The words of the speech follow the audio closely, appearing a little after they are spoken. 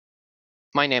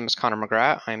My name is Conor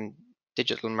McGrath. I'm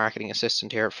Digital Marketing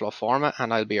Assistant here at Flowforma,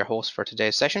 and I'll be your host for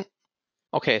today's session.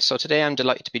 Okay, so today I'm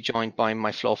delighted to be joined by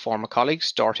my Flowforma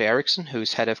colleagues, Dorothy Eriksson,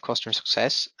 who's Head of Customer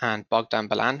Success, and Bogdan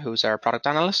Balan, who's our Product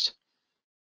Analyst.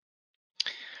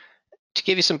 To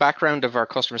give you some background of our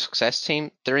Customer Success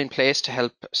team, they're in place to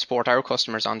help support our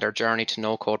customers on their journey to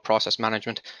no-code process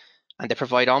management, and they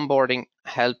provide onboarding,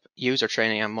 help, user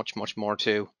training, and much, much more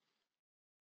too.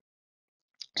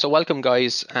 So welcome,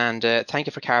 guys, and thank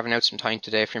you for carving out some time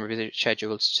today from your busy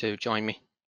schedules to join me.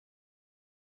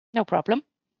 No problem.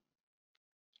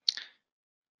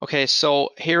 Okay,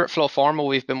 so here at Flowforma,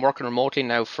 we've been working remotely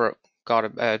now for,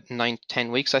 God, 9-10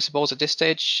 weeks, I suppose, at this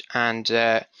stage, and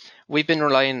we've been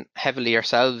relying heavily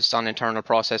ourselves on internal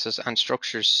processes and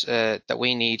structures that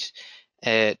we need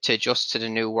to adjust to the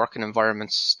new working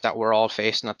environments that we're all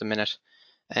facing at the minute.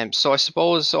 So I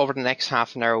suppose over the next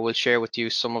half an hour, we'll share with you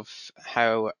some of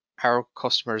how our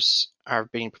customers are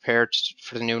being prepared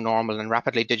for the new normal and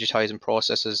rapidly digitizing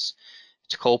processes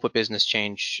to cope with business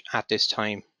change at this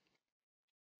time.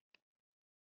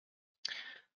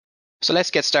 So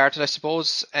let's get started, I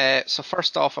suppose. So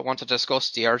first off, I want to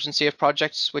discuss the urgency of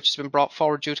projects which has been brought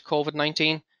forward due to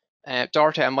COVID-19.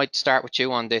 Dorothy, I might start with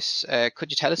you on this.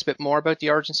 Could you tell us a bit more about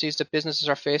the urgencies that businesses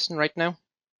are facing right now?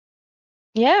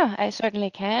 Yeah, I certainly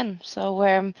can. So,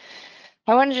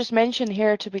 I want to just mention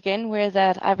here to begin with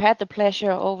that I've had the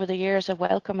pleasure over the years of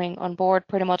welcoming on board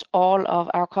pretty much all of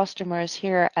our customers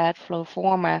here at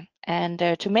Flowforma. And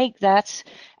to make that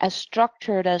as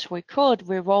structured as we could,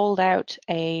 we rolled out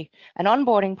an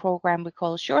onboarding program we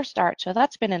call Sure Start. So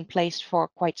that's been in place for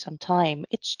quite some time.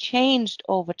 It's changed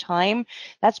over time.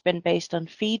 That's been based on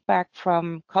feedback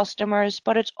from customers,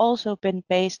 but it's also been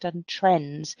based on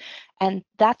trends. And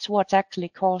that's what's actually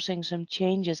causing some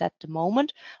changes at the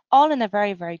moment, all in a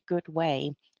very, very good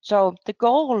way. So the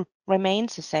goal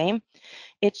remains the same.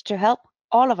 It's to help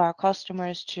all of our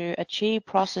customers to achieve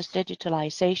process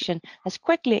digitalization as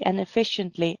quickly and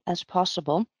efficiently as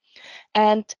possible.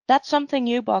 And that's something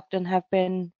you, Bogdan, have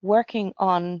been working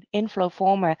on in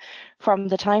Flowforma from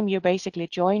the time you basically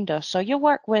joined us. So you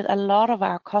work with a lot of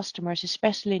our customers,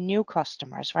 especially new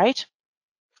customers, right?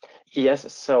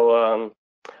 Yes,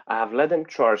 I have led them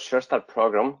through our Sure Start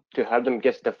program to help them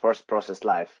get the first process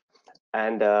live.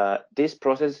 And this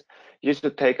process used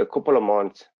to take a couple of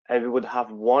months, and we would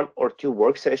have 1 or 2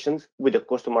 work sessions with the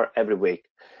customer every week.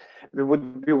 We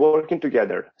would be working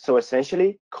together. So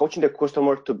essentially, coaching the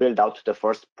customer to build out the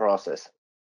first process.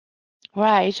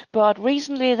 Right, but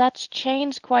recently that's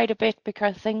changed quite a bit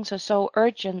because things are so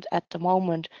urgent at the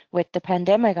moment with the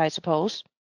pandemic, I suppose.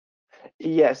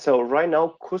 Yeah, so right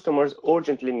now, customers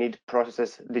urgently need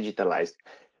processes digitalized.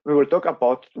 We will talk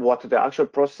about what the actual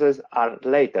processes are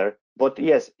later, but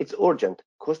yes, it's urgent.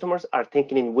 Customers are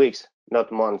thinking in weeks,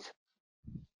 not months.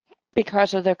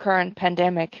 Because of the current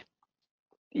pandemic.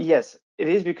 Yes, it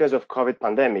is because of COVID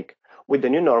pandemic. With the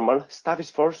new normal, staff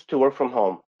is forced to work from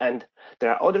home, and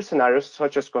there are other scenarios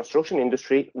such as construction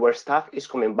industry where staff is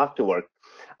coming back to work.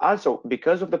 Also,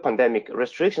 because of the pandemic,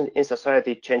 restrictions in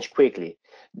society change quickly.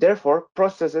 Therefore,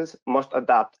 processes must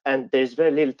adapt, and there is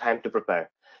very little time to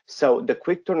prepare. So the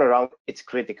quick turnaround is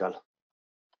critical.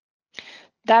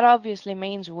 That obviously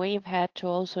means we've had to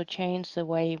also change the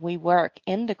way we work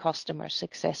in the customer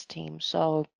success team.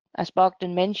 So as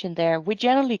Bogdan mentioned there, we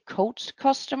generally coach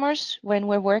customers when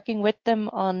we're working with them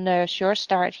on Sure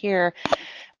Start here.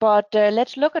 But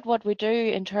let's look at what we do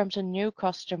in terms of new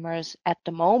customers at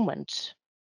the moment.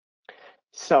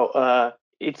 So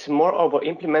it's more of a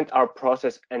implement our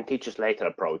process and teach us later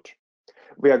approach.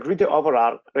 We agree the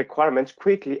overall requirements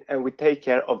quickly and we take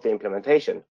care of the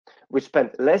implementation. We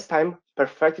spend less time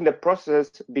perfecting the process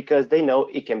because they know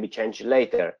it can be changed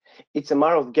later. It's a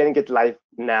matter of getting it live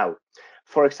now.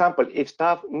 For example, if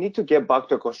staff need to get back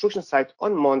to a construction site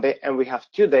on Monday and we have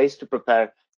 2 days to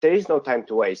prepare, there is no time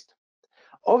to waste.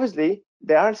 Obviously,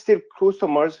 there are still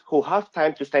customers who have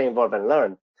time to stay involved and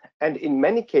learn. And in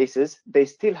many cases, they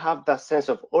still have that sense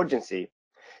of urgency.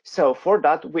 So for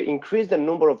that, we increase the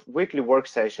number of weekly work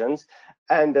sessions,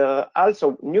 and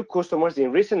also new customers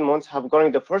in recent months have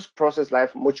gotten the first process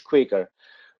live much quicker.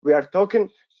 We are talking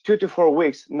 2 to 4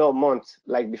 weeks, no months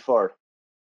like before.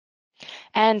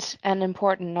 And an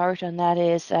important note on that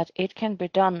is that it can be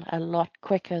done a lot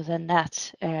quicker than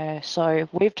that. So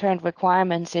we've turned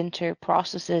requirements into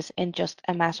processes in just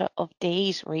a matter of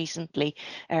days recently,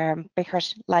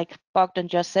 because like Bogdan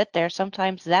just said there,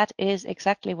 sometimes that is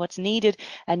exactly what's needed.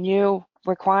 A new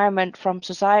requirement from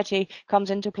society comes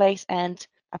into place and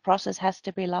a process has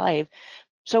to be live.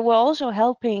 So we're also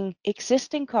helping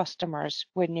existing customers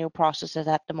with new processes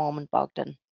at the moment,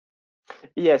 Bogdan.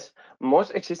 Yes,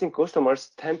 most existing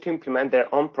customers tend to implement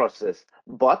their own processes,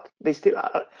 but they still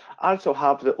also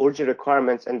have the urgent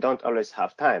requirements and don't always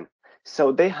have time.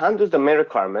 So they handle the main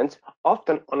requirements,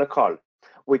 often on a call.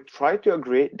 We try to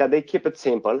agree that they keep it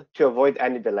simple to avoid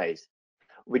any delays.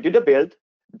 We do the build,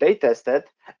 they test it,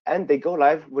 and they go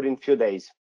live within few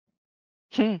days.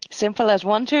 Simple as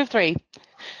 1, 2, 3.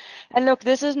 And look,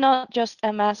 this is not just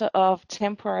a matter of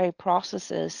temporary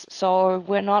processes. So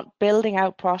we're not building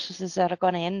out processes that are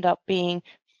going to end up being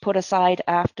put aside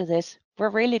after this. We're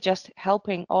really just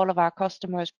helping all of our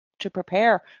customers to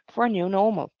prepare for a new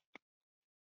normal.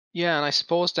 Yeah, and I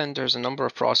suppose then there's a number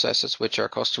of processes which our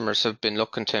customers have been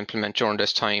looking to implement during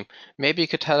this time. Maybe you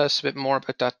could tell us a bit more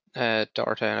about that,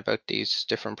 Dorota, and about these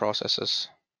different processes.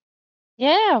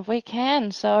 Yeah, we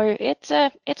can. So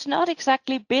it's not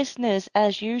exactly business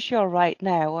as usual right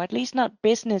now, or at least not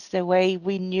business the way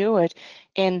we knew it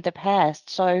in the past.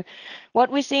 So what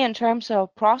we see in terms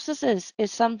of processes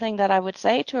is something that I would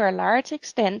say to a large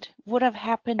extent would have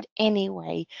happened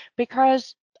anyway,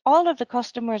 because all of the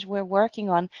customers we're working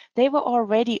on, they were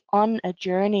already on a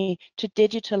journey to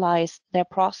digitalize their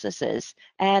processes.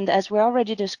 And as we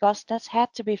already discussed, that's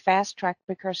had to be fast-tracked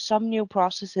because some new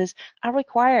processes are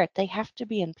required. They have to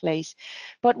be in place.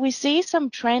 But we see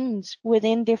some trends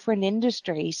within different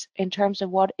industries in terms of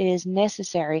what is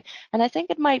necessary. And I think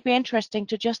it might be interesting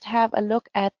to just have a look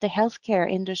at the healthcare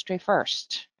industry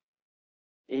first.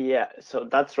 Yeah, so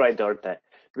that's right, Dorte.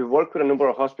 We work with a number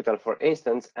of hospitals, for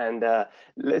instance, and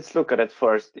let's look at it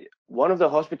first. One of the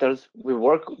hospitals we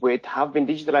work with have been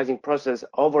digitalizing process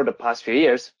over the past few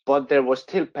years, but there was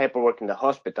still paperwork in the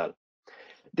hospital.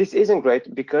 This isn't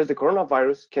great because the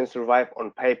coronavirus can survive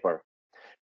on paper.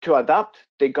 To adapt,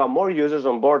 they got more users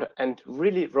on board and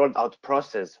really rolled out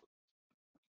process.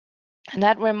 And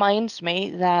that reminds me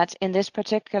that in this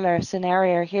particular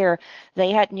scenario here,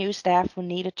 they had new staff who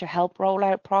needed to help roll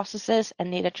out processes and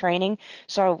needed training.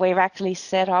 So we've actually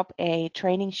set up a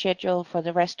training schedule for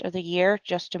the rest of the year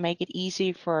just to make it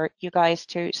easy for you guys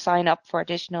to sign up for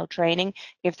additional training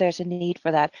if there's a need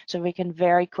for that. So we can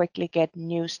very quickly get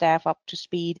new staff up to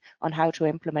speed on how to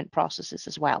implement processes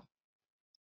as well.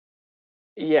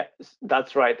 Yeah,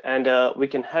 that's right. And we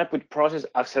can help with process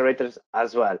accelerators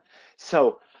as well.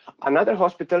 So another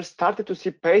hospital started to see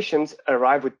patients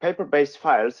arrive with paper-based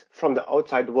files from the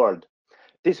outside world.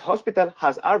 This hospital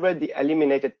has already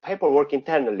eliminated paperwork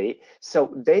internally,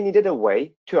 so they needed a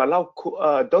way to allow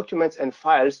documents and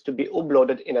files to be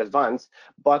uploaded in advance,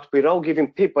 but without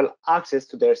giving people access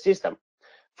to their system.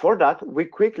 For that, we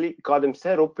quickly got them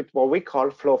set up with what we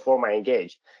call Flowforma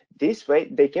Engage. This way,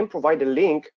 they can provide a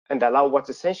link and allow what's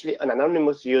essentially an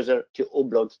anonymous user to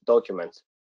upload documents.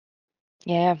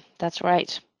 Yeah, that's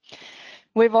right.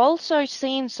 We've also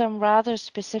seen some rather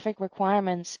specific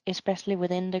requirements, especially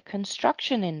within the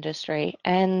construction industry.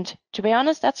 And to be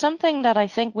honest, that's something that I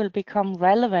think will become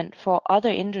relevant for other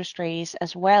industries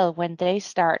as well when they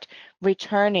start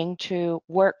returning to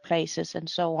workplaces and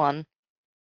so on.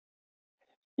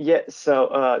 Yeah,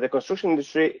 so the construction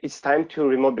industry, it's time to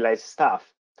remobilize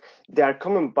staff. They are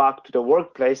coming back to the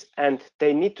workplace and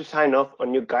they need to sign off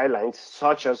on new guidelines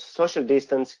such as social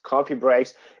distance, coffee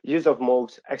breaks, use of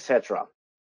mugs, etc.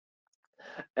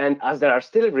 And as there are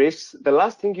still risks, the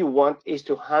last thing you want is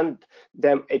to hand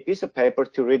them a piece of paper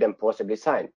to read and possibly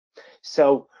sign.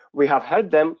 So we have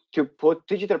helped them to put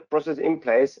digital process in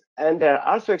place. And there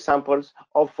are also examples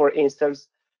of, for instance,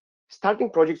 starting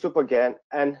projects up again,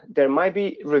 and there might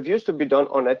be reviews to be done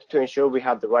on it to ensure we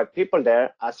have the right people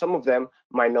there, as some of them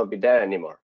might not be there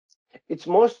anymore. It's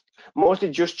mostly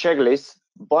just checklists,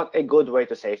 but a good way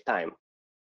to save time.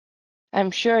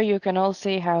 I'm sure you can all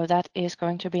see how that is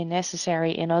going to be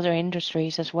necessary in other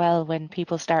industries as well when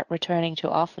people start returning to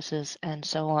offices and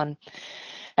so on.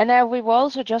 And now we've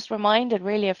also just reminded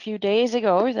really a few days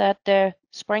ago that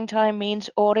springtime means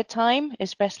audit time,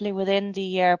 especially within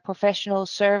the professional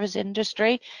service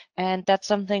industry. And that's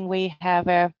something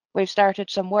we've started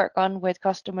some work on with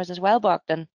customers as well,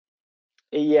 Bogdan.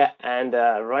 Yeah, and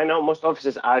right now most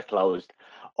offices are closed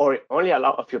or only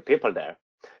allow a few people there.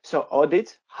 So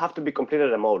audits have to be completed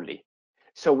remotely.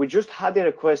 So we just had a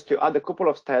request to add a couple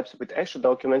of steps with extra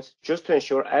documents just to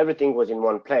ensure everything was in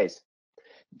one place.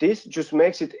 This just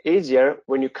makes it easier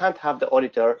when you can't have the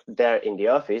auditor there in the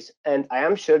office, and I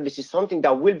am sure this is something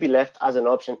that will be left as an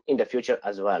option in the future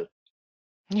as well.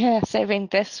 Yeah, saving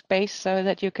desk space so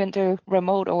that you can do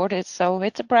remote audits. So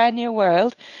it's a brand new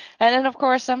world. And then, of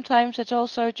course, sometimes it's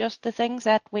also just the things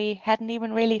that we hadn't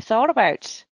even really thought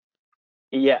about.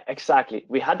 Yeah, exactly.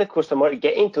 We had the customer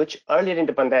get in touch earlier in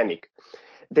the pandemic.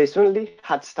 They suddenly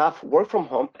had staff work from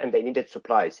home and they needed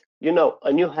supplies,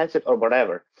 a new headset or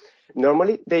whatever.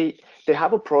 Normally, they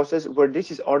have a process where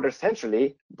this is ordered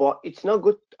centrally, but it's not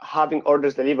good having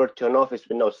orders delivered to an office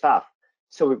with no staff.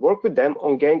 So we work with them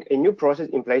on getting a new process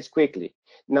in place quickly.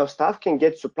 Now staff can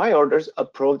get supply orders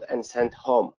approved and sent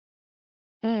home.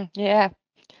 Yeah,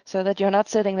 so that you're not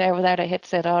sitting there without a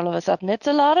headset all of a sudden. It's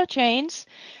a lot of change.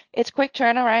 It's quick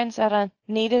turnarounds that are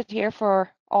needed here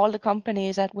for all the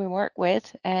companies that we work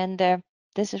with. And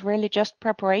this is really just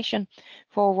preparation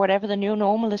for whatever the new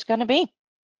normal is going to be.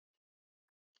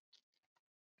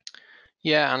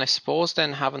 Yeah, and I suppose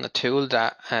then having a tool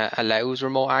that allows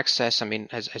remote access, I mean,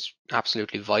 is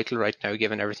absolutely vital right now,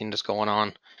 given everything that's going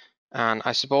on. And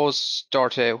I suppose,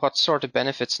 Dorte, what sort of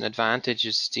benefits and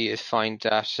advantages do you find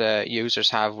that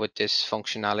users have with this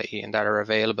functionality and that are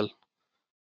available?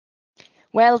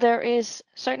 Well, there is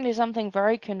certainly something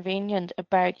very convenient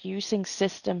about using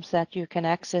systems that you can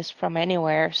access from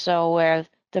anywhere. So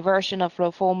the version of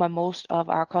Flowforma most of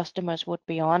our customers would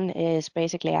be on is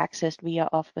basically accessed via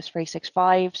Office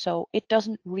 365. So it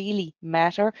doesn't really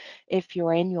matter if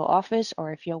you're in your office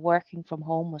or if you're working from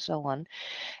home or so on.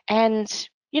 And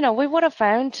we would have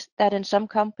found that in some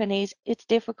companies, it's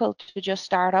difficult to just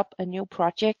start up a new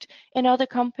project. In other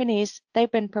companies,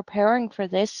 they've been preparing for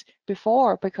this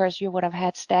before because you would have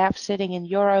had staff sitting in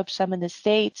Europe, some in the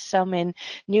States, some in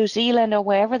New Zealand, or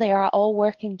wherever they are, all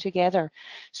working together.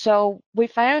 So we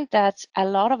found that a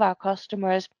lot of our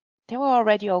customers, they were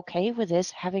already okay with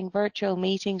this, having virtual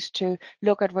meetings to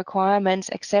look at requirements,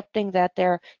 accepting that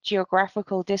there are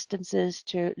geographical distances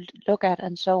to look at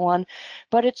and so on.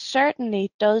 But it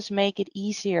certainly does make it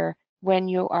easier when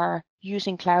you are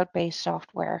using cloud-based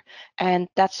software. And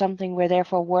that's something we're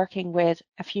therefore working with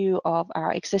a few of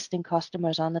our existing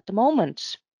customers on at the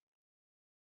moment.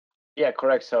 Yeah,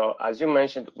 correct. So as you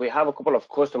mentioned, we have a couple of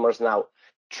customers now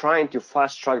trying to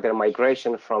fast track their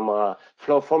migration from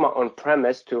Flowforma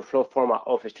on-premise to Flowforma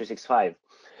Office 365.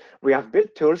 We have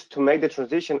built tools to make the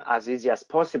transition as easy as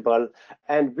possible,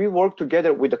 and we work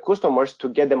together with the customers to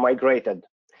get them migrated.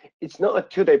 It's not a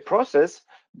 2-day process,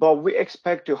 but we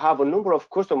expect to have a number of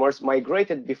customers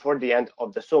migrated before the end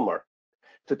of the summer.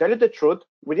 To tell you the truth,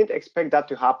 we didn't expect that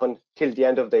to happen till the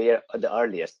end of the year at the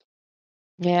earliest.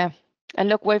 Yeah. And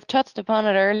look, we've touched upon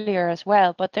it earlier as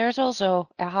well, but there's also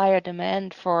a higher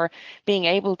demand for being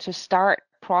able to start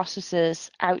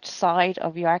processes outside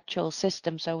of your actual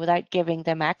system, so without giving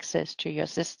them access to your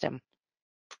system.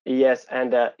 Yes,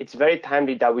 and it's very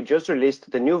timely that we just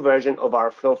released the new version of our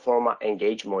Flowforma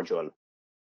Engage module.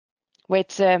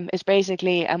 Which is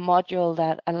basically a module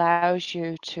that allows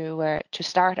you to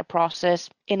start a process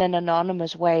in an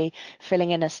anonymous way,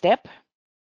 filling in a step.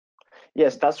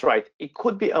 Yes, that's right. It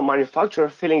could be a manufacturer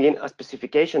filling in a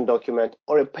specification document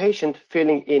or a patient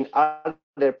filling in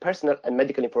other personal and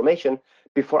medical information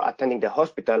before attending the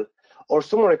hospital, or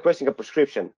someone requesting a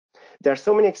prescription. There are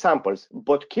so many examples,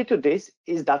 but key to this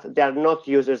is that they are not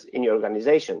users in your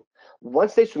organization.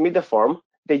 Once they submit the form,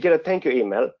 they get a thank you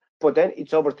email, but then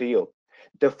it's over to you.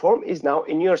 The form is now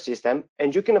in your system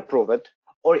and you can approve it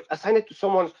or assign it to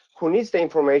someone who needs the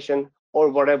information or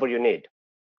whatever you need.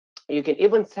 You can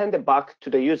even send it back to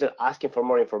the user asking for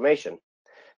more information.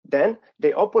 Then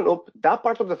they open up that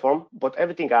part of the form, but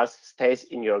everything else stays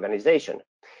in your organization.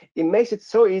 It makes it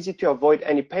so easy to avoid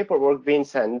any paperwork being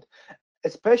sent.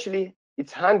 Especially,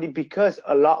 it's handy because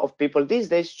a lot of people these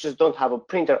days just don't have a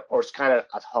printer or scanner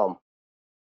at home.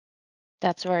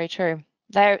 That's very true.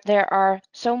 There are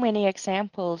so many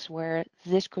examples where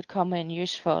this could come in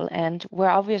useful, and we're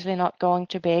obviously not going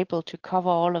to be able to cover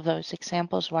all of those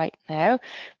examples right now.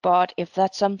 But if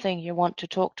that's something you want to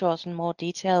talk to us in more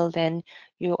detail, then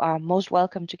you are most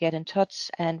welcome to get in touch,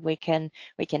 and we can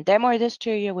demo this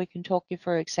to you. We can talk you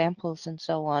through examples and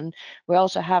so on. We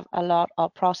also have a lot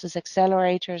of process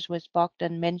accelerators, which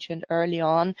Bogdan mentioned early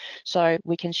on, so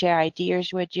we can share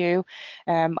ideas with you.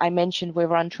 I mentioned we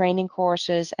run training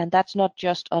courses, and that's not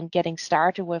just on getting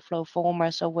started with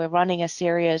Flowforma. So we're running a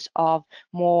series of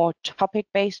more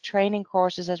topic-based training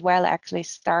courses as well, actually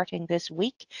starting this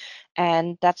week.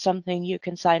 And that's something you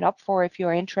can sign up for if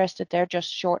you're interested. They're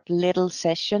just short little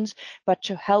sessions, but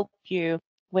to help you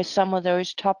with some of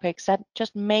those topics that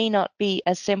just may not be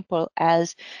as simple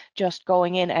as just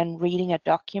going in and reading a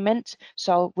document.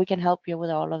 So we can help you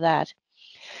with all of that.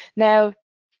 Now,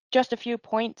 just a few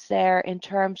points there in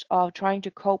terms of trying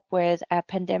to cope with a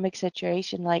pandemic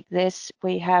situation like this.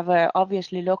 We have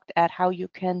obviously looked at how you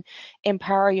can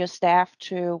empower your staff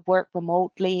to work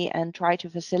remotely and try to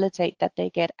facilitate that they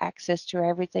get access to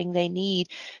everything they need.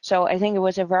 So I think it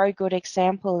was a very good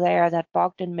example there that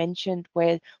Bogdan mentioned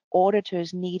with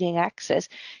auditors needing access.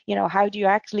 You know, how do you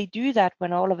actually do that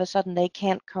when all of a sudden they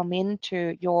can't come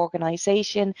into your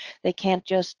organization? They can't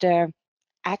just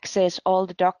access all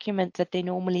the documents that they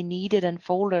normally needed and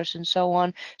folders and so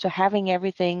on. So having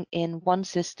everything in one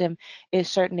system is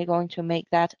certainly going to make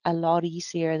that a lot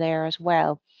easier there as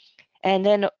well. And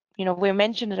then, you know, we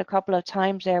mentioned it a couple of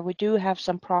times there, we do have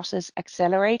some process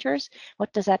accelerators.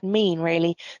 What does that mean,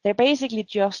 really? They're basically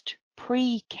just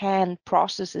pre-canned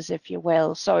processes, if you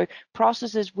will. So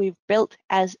processes we've built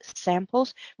as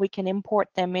samples, we can import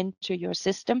them into your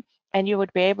system, and you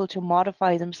would be able to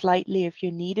modify them slightly if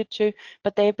you needed to,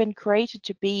 but they've been created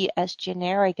to be as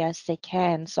generic as they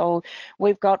can. So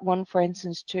we've got one, for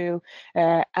instance, to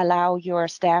allow your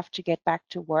staff to get back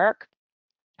to work.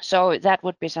 So that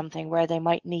would be something where they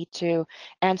might need to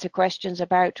answer questions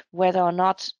about whether or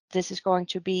not this is going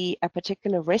to be a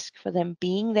particular risk for them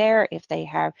being there, if they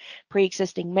have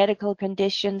pre-existing medical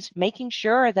conditions, making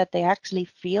sure that they actually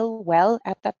feel well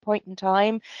at that point in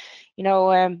time, you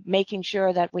know, making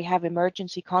sure that we have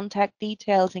emergency contact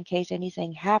details in case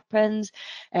anything happens,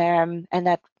 and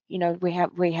that, you know, we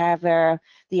have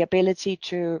the ability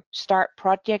to start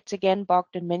projects again.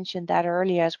 Bogdan mentioned that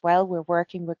earlier as well. We're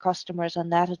working with customers on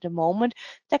that at the moment.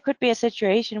 There could be a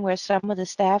situation where some of the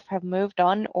staff have moved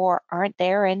on or aren't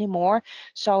there anymore.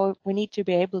 So we need to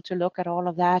be able to look at all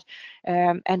of that.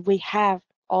 And we have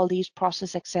all these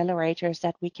process accelerators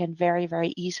that we can very,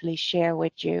 very easily share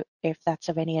with you if that's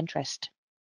of any interest.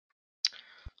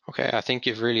 Okay, I think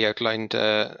you've really outlined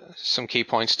some key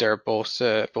points there, both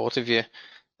of you.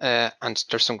 And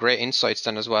there's some great insights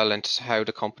then as well into how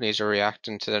the companies are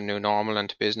reacting to the new normal and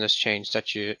to business change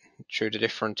that you through the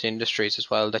different industries as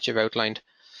well that you've outlined.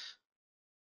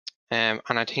 And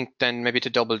I think then maybe to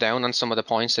double down on some of the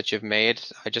points that you've made,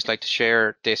 I'd just like to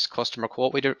share this customer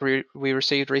quote we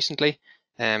received recently.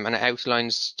 And it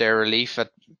outlines their relief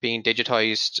at being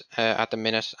digitized at the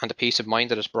minute and the peace of mind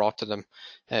that it's brought to them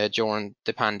during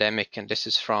the pandemic. And this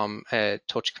is from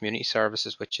Touch Community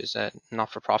Services, which is a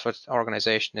not-for-profit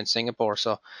organization in Singapore.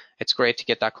 So it's great to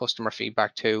get that customer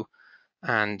feedback too.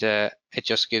 And it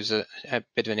just gives a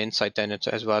bit of an insight then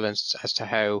as well as to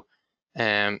how,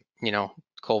 you know,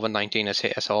 COVID-19 has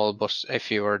hit us all. But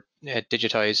if you were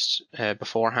digitized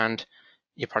beforehand,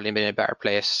 you'd probably be in a better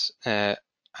place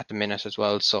at the minute as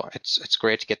well. So it's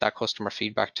great to get that customer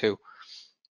feedback too.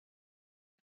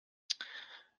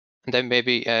 And then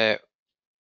maybe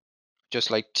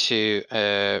just like to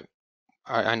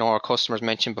I know our customers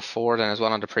mentioned before then as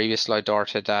well on the previous slide,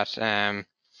 Dorothy, that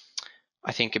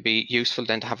I think it'd be useful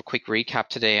then to have a quick recap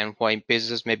today on why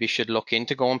businesses maybe should look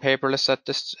into going paperless at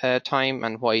this time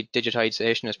and why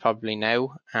digitization is probably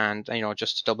now, and you know,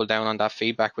 just to double down on that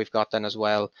feedback we've got then as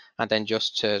well, and then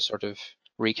just to sort of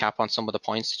recap on some of the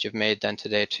points that you've made then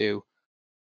today too.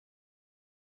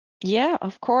 Yeah,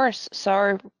 of course.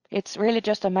 So it's really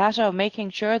just a matter of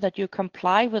making sure that you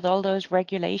comply with all those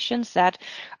regulations that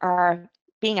are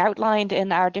being outlined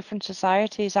in our different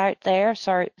societies out there.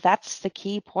 So that's the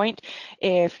key point.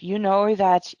 If you know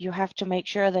that you have to make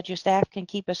sure that your staff can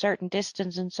keep a certain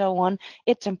distance and so on,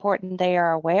 it's important they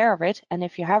are aware of it. And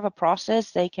if you have a process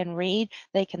they can read,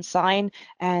 they can sign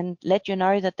and let you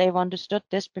know that they've understood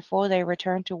this before they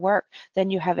return to work, then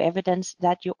you have evidence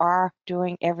that you are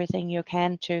doing everything you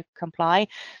can to comply.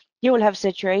 You will have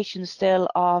situations still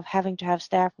of having to have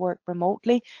staff work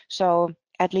remotely. So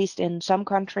at least in some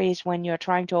countries, when you're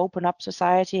trying to open up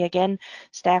society again,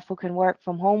 staff who can work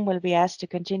from home will be asked to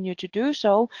continue to do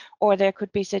so. Or there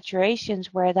could be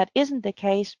situations where that isn't the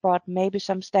case, but maybe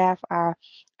some staff are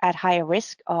at higher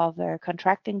risk of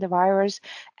contracting the virus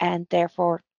and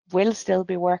therefore will still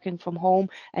be working from home,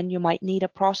 and you might need a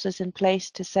process in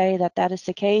place to say that that is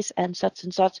the case and such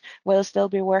will still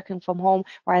be working from home,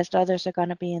 whilst others are going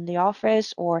to be in the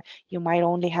office, or you might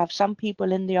only have some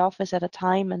people in the office at a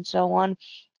time and so on.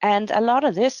 And a lot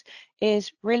of this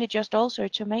is really just also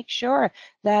to make sure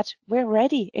that we're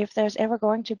ready if there's ever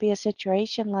going to be a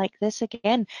situation like this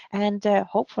again. And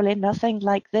hopefully nothing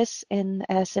like this in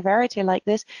severity like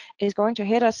this is going to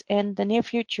hit us in the near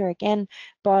future again,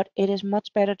 but it is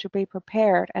much better to be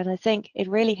prepared. And I think it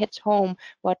really hits home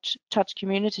what Touch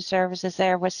Community Services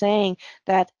there was saying,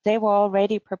 that they were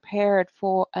already prepared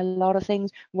for a lot of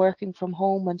things, working from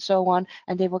home and so on,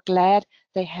 and they were glad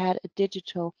they had a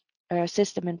digital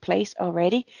system in place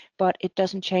already, but it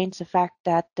doesn't change the fact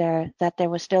that there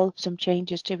were still some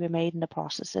changes to be made in the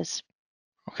processes.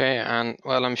 Okay, and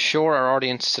well, I'm sure our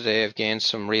audience today have gained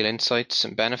some real insights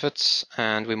and benefits,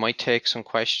 and we might take some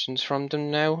questions from them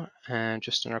now,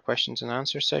 just in our questions and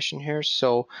answer session here.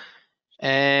 So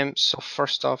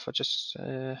first off, I just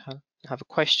have a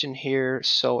question here.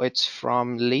 So it's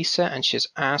from Lisa, and she's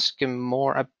asking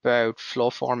more about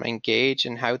Flowform Engage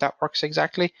and how that works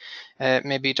exactly.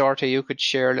 Maybe Dorothy, you could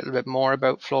share a little bit more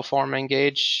about Flowform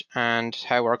Engage and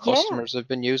how our customers have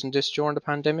been using this during the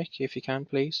pandemic, if you can,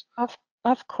 please.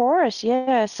 Of course,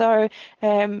 yeah. So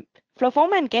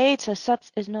Flowform Engage as such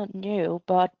is not new,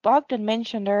 but Bogdan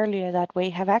mentioned earlier that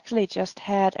we have actually just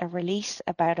had a release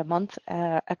about a month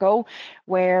ago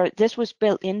where this was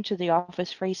built into the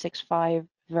Office 365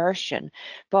 version.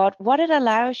 But what it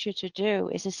allows you to do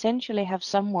is essentially have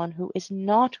someone who is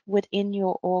not within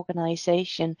your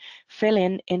organization fill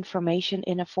in information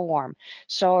in a form.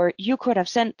 So you could have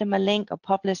sent them a link or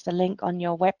published a link on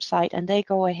your website, and they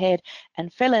go ahead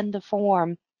and fill in the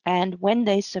form. And when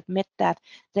they submit that,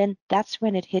 then that's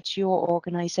when it hits your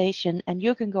organization, and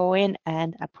you can go in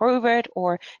and approve it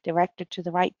or direct it to the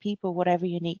right people, whatever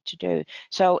you need to do.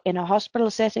 So in a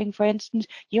hospital setting, for instance,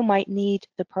 you might need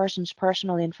the person's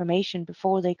personal information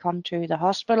before they come to the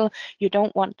hospital. You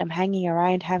don't want them hanging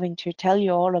around having to tell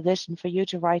you all of this and for you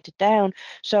to write it down.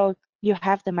 So you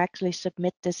have them actually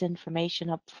submit this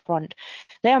information up front.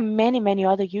 There are many, many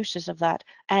other uses of that,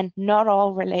 and not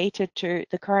all related to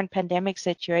the current pandemic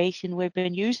situation. We've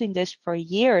been using this for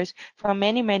years for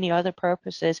many, many other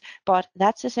purposes, but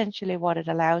that's essentially what it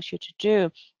allows you to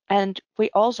do. And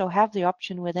we also have the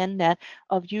option within that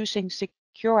of using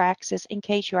secure access in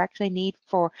case you actually need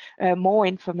for more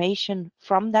information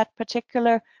from that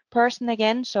particular person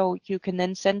again. So you can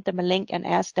then send them a link and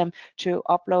ask them to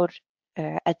upload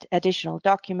additional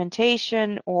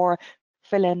documentation or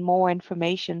fill in more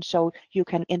information so you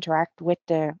can interact with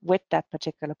that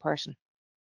particular person.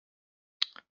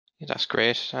 Yeah, that's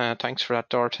great. Thanks for that,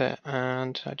 Dorothy.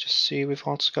 And I just see we've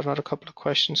also got another couple of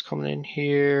questions coming in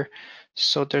here.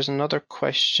 So there's another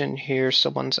question here.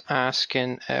 Someone's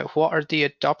asking, what are the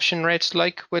adoption rates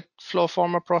like with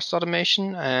Flowform or Process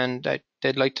Automation? And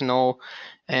they'd like to know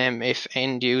if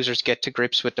end users get to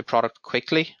grips with the product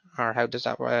quickly, or how does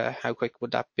that how quick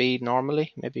would that be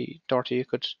normally? Maybe Dorothy, you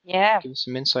could give us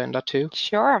some insight on that too.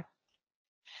 Sure.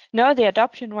 No, the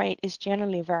adoption rate is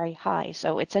generally very high.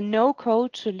 So it's a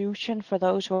no-code solution for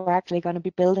those who are actually going to be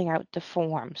building out the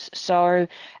forms. So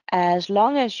as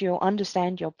long as you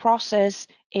understand your process,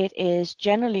 it is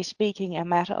generally speaking a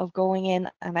matter of going in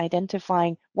and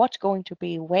identifying what's going to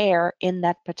be where in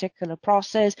that particular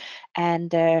process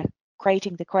and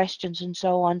creating the questions and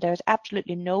so on. There's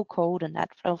absolutely no code in that.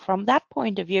 So from that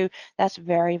point of view, that's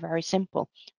very, very simple.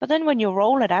 But then when you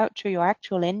roll it out to your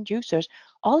actual end users,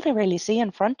 all they really see in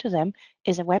front of them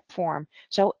is a web form.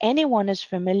 So anyone is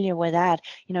familiar with that.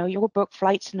 You know, you book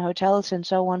flights and hotels and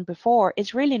so on before.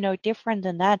 It's really no different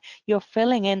than that. You're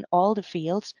filling in all the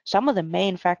fields. Some of them may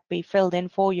in fact be filled in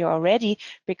for you already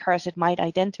because it might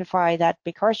identify that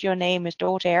because your name is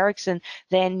Dorothy Eriksson,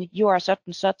 then you are such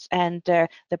and such, and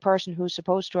the person who's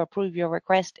supposed to approve your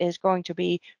request is going to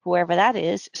be whoever that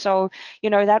is. So, you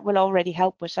know, that will already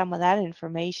help with some of that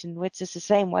information, which is the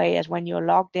same way as when you're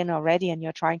logged in already and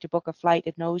you're trying to book a flight.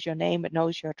 It knows your name, it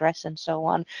knows your address and so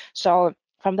on. So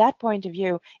from that point of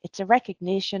view, it's a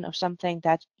recognition of something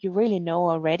that you really know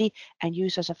already, and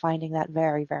users are finding that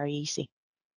very, very easy.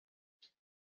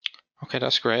 Okay,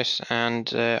 that's great.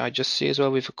 And I just see as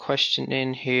well, we have a question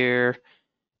in here.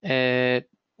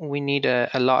 We need a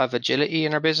lot of agility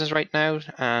in our business right now.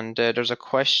 And there's a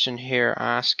question here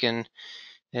asking,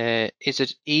 is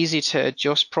it easy to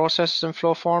adjust processes in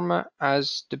Flowform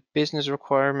as the business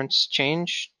requirements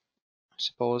change? I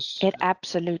suppose. It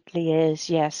absolutely is,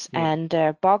 yes. Yeah.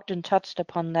 And Bogdan touched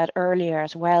upon that earlier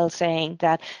as well, saying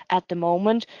that at the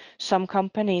moment, some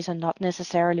companies are not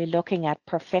necessarily looking at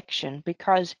perfection,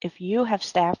 because if you have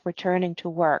staff returning to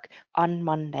work on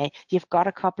Monday, you've got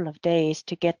a couple of days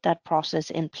to get that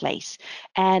process in place.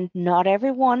 And not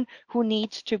everyone who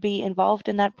needs to be involved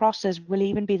in that process will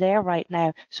even be there right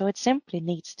now. So it simply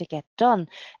needs to get done.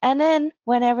 And then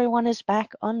when everyone is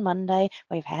back on Monday,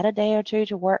 we've had a day or two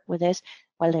to work with this,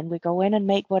 well, then we go in and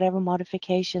make whatever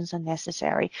modifications are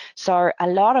necessary. So a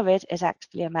lot of it is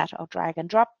actually a matter of drag and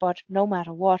drop, but no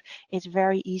matter what, it's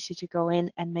very easy to go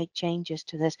in and make changes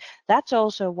to this. That's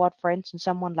also what, for instance,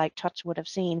 someone like Tuts would have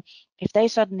seen. If they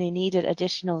suddenly needed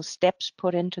additional steps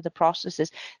put into the processes,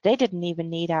 they didn't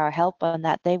even need our help on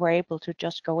that. They were able to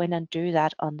just go in and do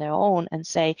that on their own and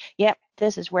say, yep,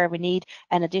 this is where we need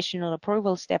an additional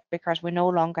approval step because we no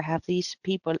longer have these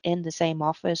people in the same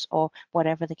office or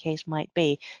whatever the case might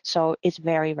be. So it's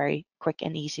very, very quick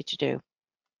and easy to do.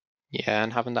 Yeah,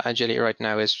 and having that agility right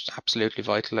now is absolutely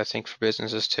vital, I think, for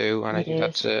businesses too. And I think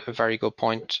that's a very good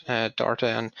point,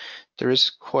 Dorta. And there is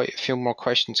quite a few more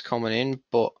questions coming in,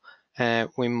 but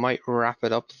we might wrap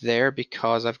it up there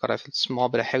because I've got a small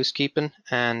bit of housekeeping.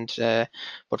 And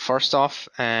but first off,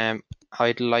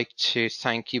 I'd like to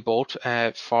thank you both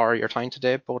for your time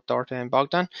today, both Dorta and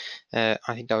Bogdan. I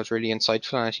think that was really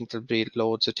insightful, and I think there'll be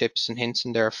loads of tips and hints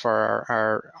in there for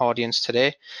our audience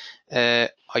today.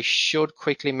 I should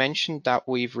quickly mention that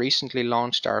we've recently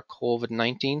launched our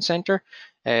COVID-19 Centre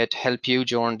to help you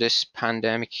during this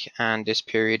pandemic and this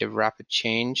period of rapid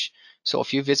change. So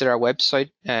if you visit our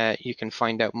website, you can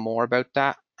find out more about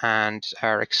that and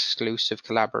our exclusive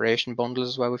collaboration bundle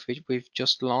as well, which we've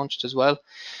just launched as well.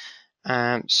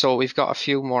 So we've got a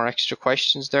few more extra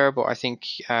questions there, but I think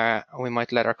we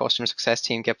might let our customer success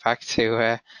team get back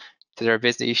to their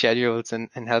busy schedules and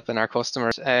helping our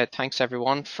customers. Thanks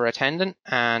everyone for attending,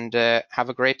 and have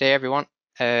a great day, everyone.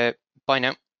 Bye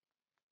now.